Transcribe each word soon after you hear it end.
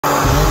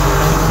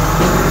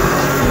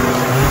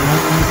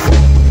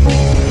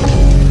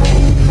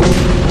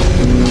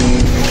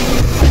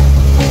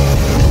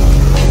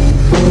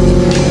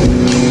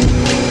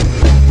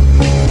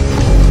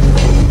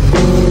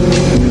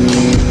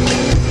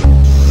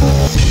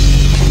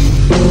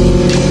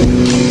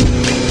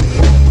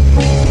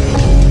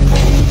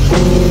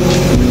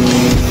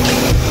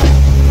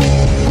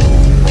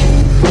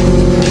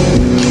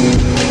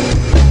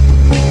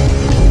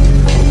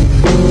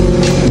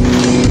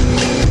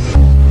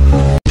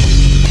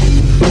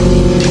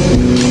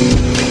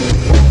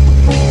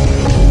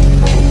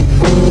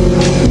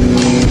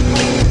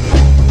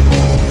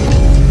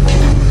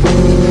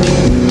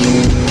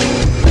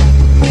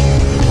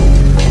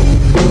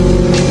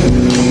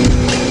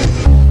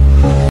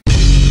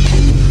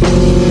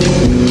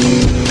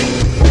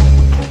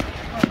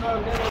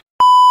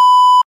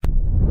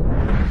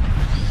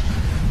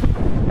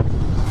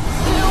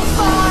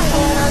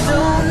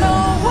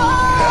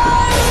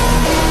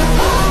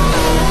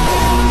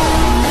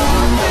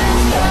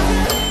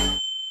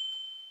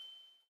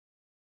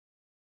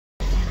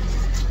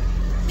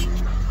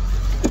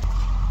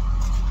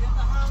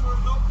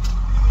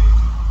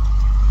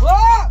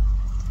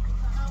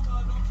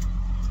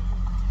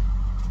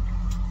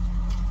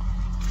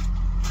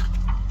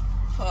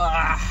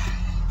I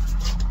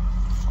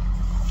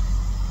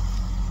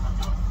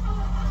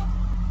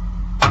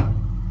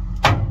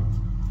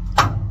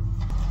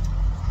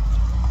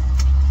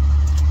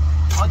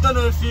don't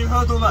know if you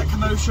heard all that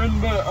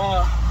commotion, but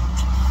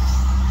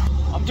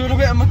I'm doing a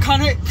bit of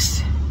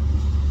mechanics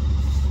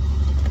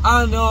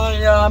and I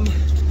am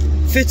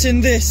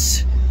fitting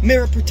this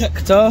mirror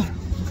protector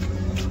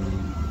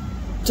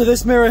to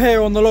this mirror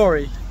here on the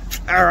lorry.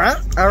 Alright.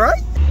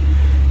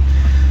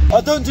 I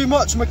don't do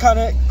much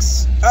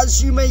mechanics,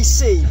 as you may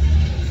see,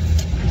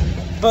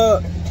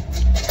 but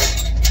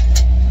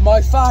my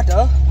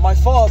father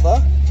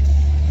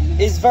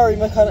is very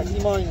mechanically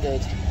minded.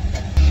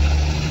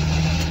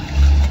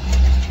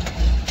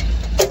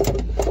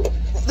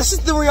 This is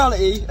the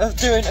reality of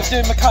doing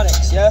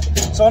mechanics, yeah?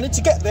 So I need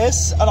to get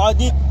this, and I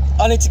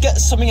need to get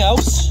something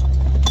else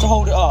to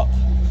hold it up.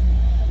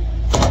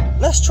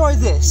 Let's try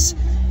this.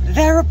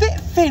 They're a bit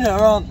thinner,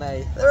 aren't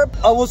they?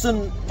 I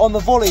wasn't on the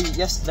volley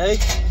yesterday,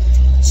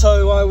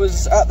 so I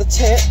was at the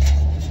tip.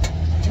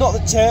 Not the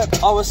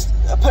tip, I was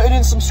putting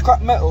in some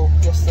scrap metal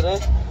yesterday.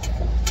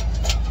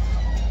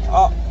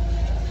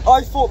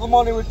 I thought the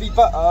money would be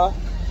better,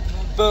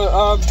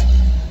 but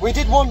we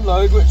did one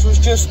load which was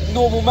just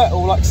normal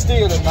metal like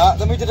steel and that.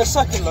 Then we did a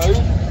second load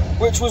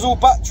which was all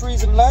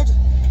batteries and lead,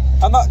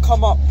 and that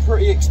come up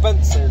pretty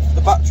expensive.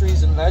 The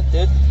batteries and lead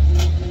did.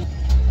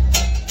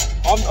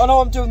 I know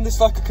I'm doing this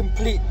like a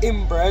complete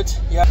inbred,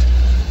 yeah.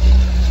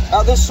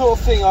 At this sort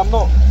of thing I'm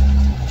not.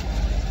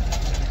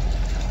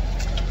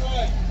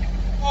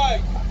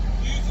 Right,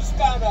 use the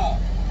spanner.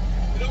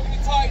 We're not going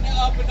to tighten it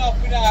up enough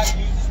with that.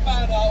 Use the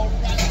spanner or the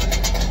ratchet.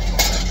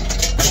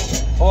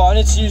 Oh, I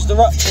need to use the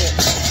ratchet.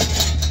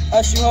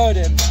 As you heard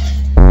him.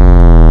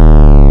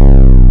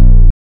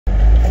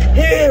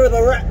 Here are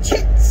the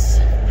ratchets.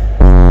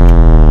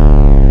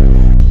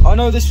 I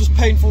know this was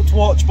painful to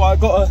watch, but I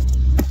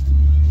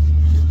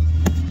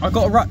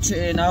got a ratchet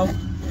here now.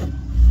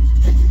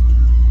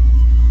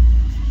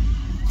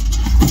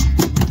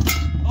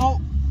 Oh,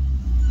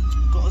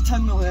 got a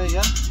 10mm here,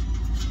 yeah.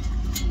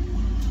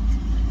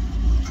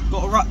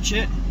 Got a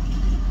ratchet.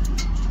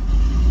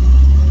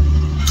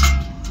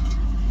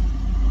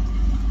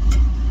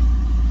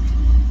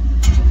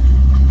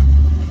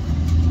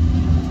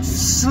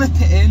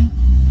 Slip it in.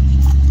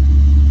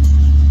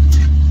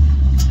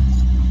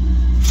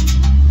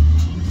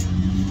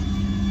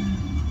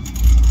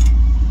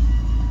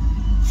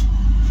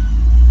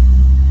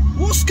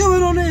 What's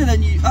going on here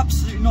then, you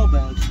absolute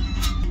knobhead?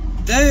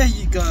 There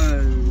you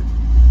go.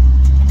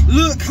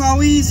 Look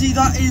how easy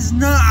that is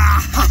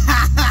now.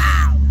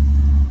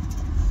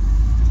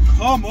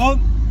 Come on.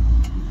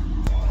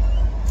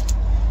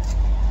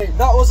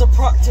 That was a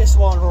practice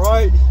one,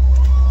 right?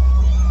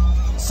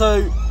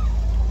 So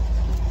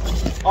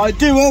I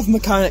do have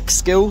mechanic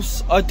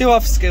skills, I do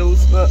have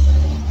skills, but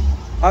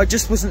I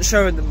just wasn't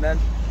showing them then.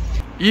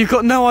 You've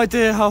got no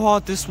idea how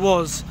hard this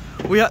was.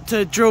 We had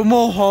to drill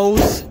more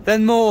holes,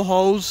 then more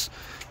holes,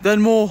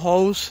 then more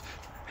holes.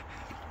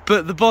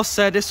 But the boss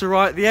said it's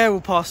alright, the air will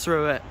pass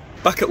through it.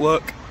 Back at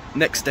work,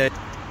 next day. It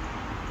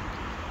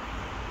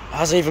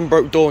hasn't even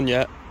broke dawn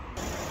yet.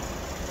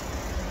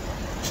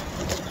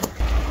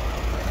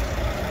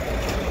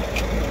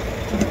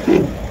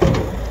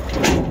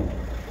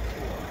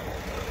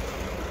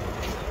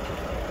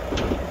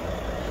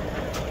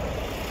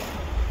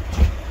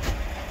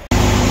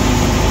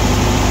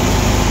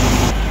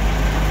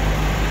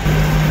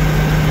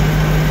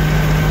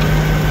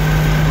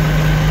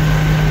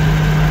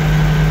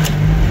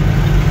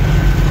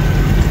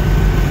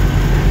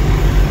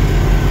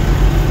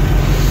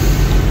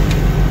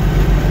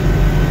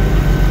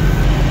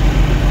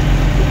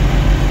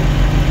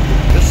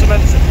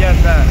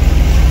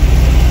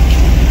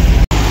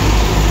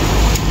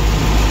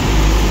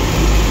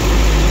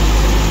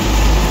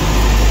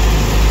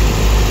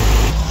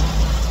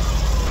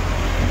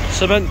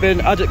 Cement bin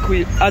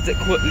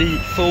adequately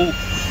full.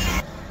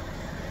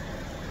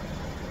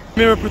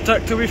 Mirror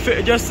protector we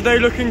fitted yesterday,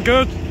 looking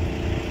good.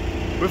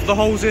 With the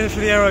holes in for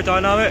the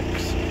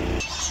aerodynamics.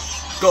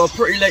 Got a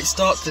pretty late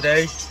start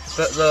today,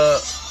 but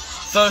the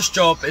first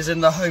job is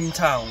in the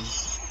hometown.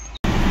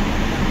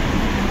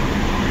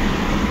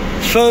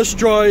 First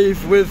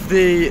drive with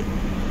the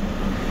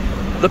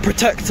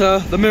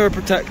protector, the mirror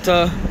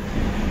protector.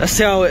 Let's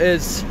see how it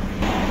is.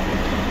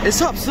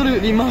 It's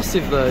absolutely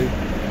massive though.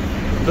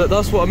 But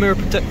that's what a mirror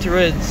protector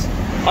is.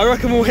 I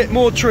reckon we'll hit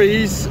more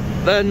trees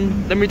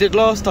than we did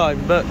last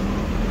time, but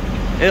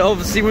it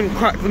obviously wouldn't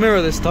crack the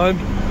mirror this time.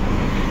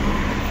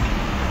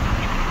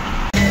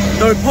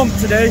 No pump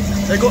today,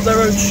 they got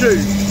their own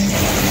shoe.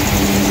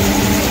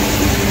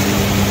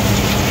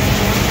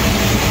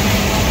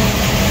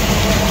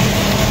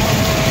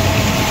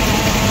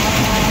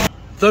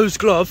 Those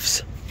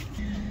gloves,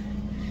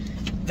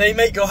 they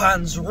make your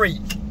hands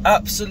reek,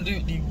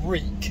 absolutely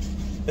reek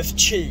of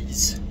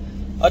cheese.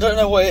 I don't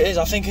know what it is,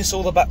 I think it's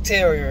all the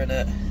bacteria in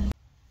it.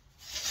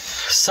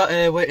 Sat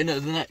here waiting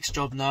at the next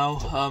job now.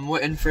 I'm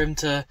waiting for him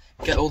to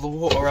get all the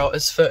water out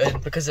his footing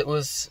because it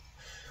was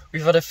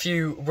we've had a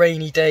few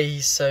rainy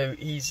days, so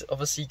he's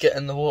obviously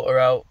getting the water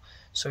out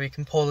so he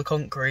can pour the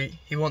concrete.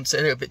 He wants it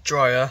a little bit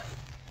drier.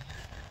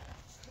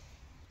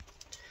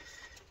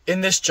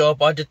 In this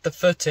job I did the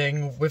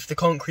footing with the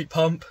concrete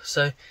pump,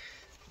 so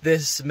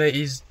this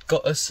mate's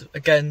got us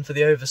again for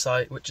the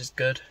oversight, which is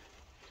good.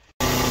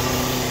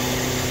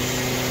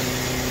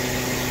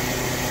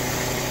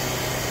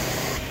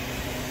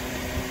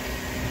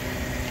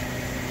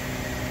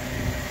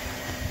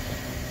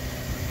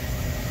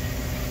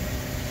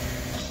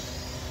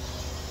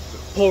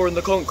 Pouring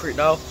the concrete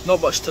now, not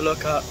much to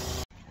look at.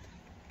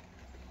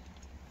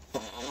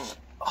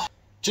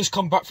 Just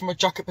come back from a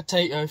jacket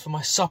potato for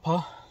my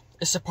supper.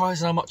 It's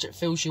surprising how much it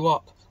fills you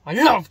up. I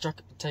love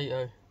jacket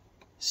potato.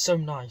 It's so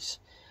nice.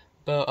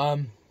 But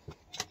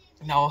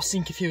now I'll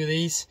sink a few of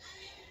these.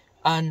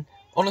 And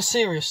on a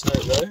serious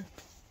note though,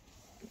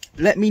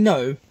 let me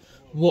know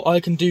what I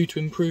can do to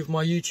improve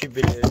my YouTube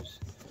videos.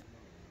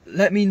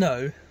 Let me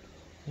know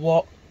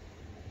what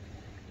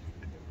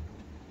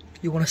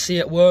you want to see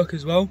at work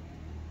as well.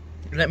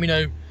 Let me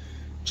know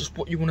just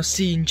what you want to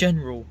see in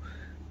general,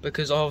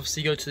 because I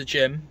obviously go to the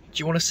gym. Do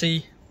you want to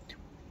see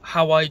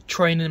how I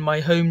train in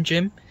my home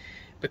gym?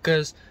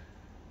 Because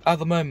at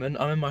the moment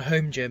I'm in my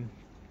home gym.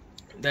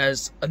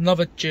 There's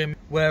another gym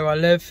where I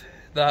live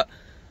that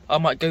I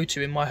might go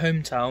to in my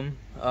hometown.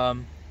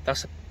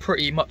 That's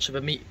pretty much a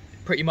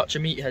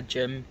meathead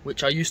gym,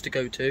 which I used to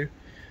go to,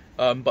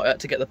 but I had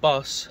to get the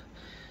bus.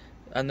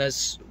 And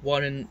there's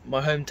one in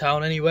my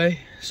hometown anyway,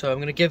 so I'm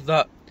gonna give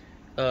that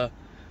a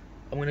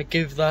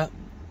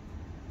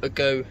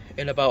go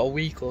in about a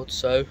week or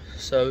so.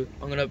 So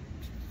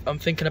I'm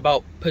thinking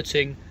about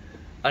putting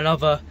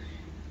another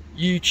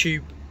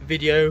YouTube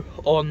video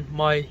on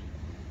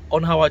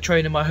how I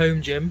train in my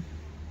home gym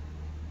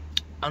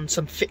and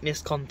some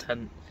fitness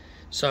content.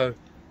 So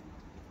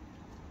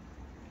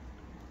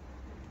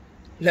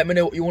let me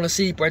know what you want to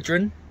see,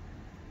 brethren.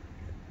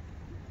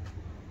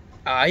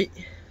 Aight.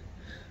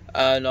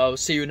 And I'll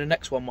see you in the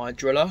next one, my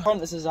driller.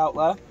 Apprentices out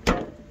there,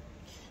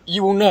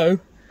 you will know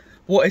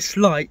what it's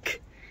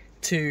like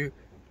to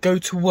go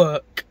to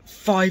work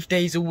 5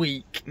 days a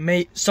week,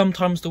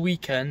 sometimes the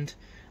weekend,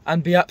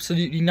 and be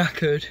absolutely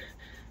knackered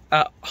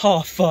at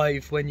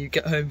 5:30 when you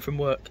get home from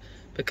work.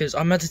 Because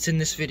I'm editing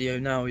this video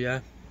now,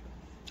 yeah,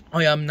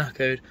 I am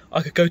knackered.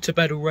 I could go to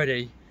bed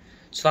already.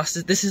 So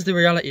this is the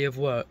reality of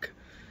work.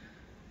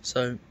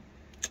 So,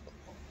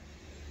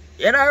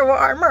 you know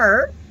what I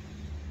mean?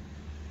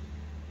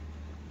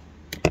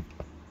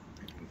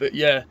 But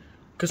yeah,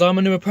 because I'm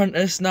a new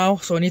apprentice now,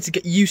 so I need to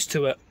get used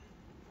to it.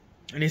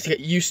 I need to get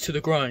used to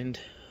the grind,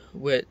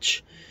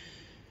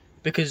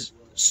 because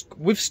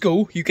with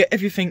school, you get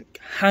everything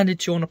handed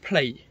to you on a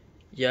plate,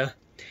 yeah?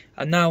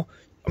 And now,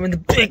 I'm in the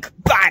big,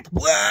 bad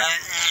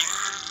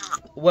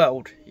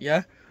world,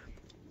 yeah?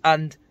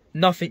 And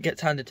nothing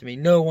gets handed to me.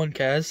 No one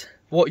cares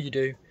what you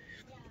do.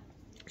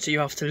 So you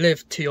have to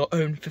live to your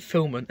own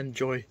fulfillment and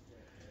joy.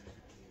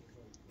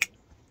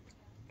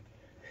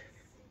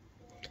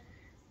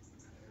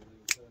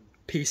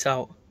 Peace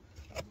out.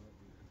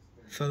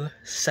 For the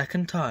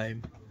second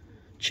time.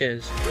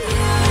 Cheers.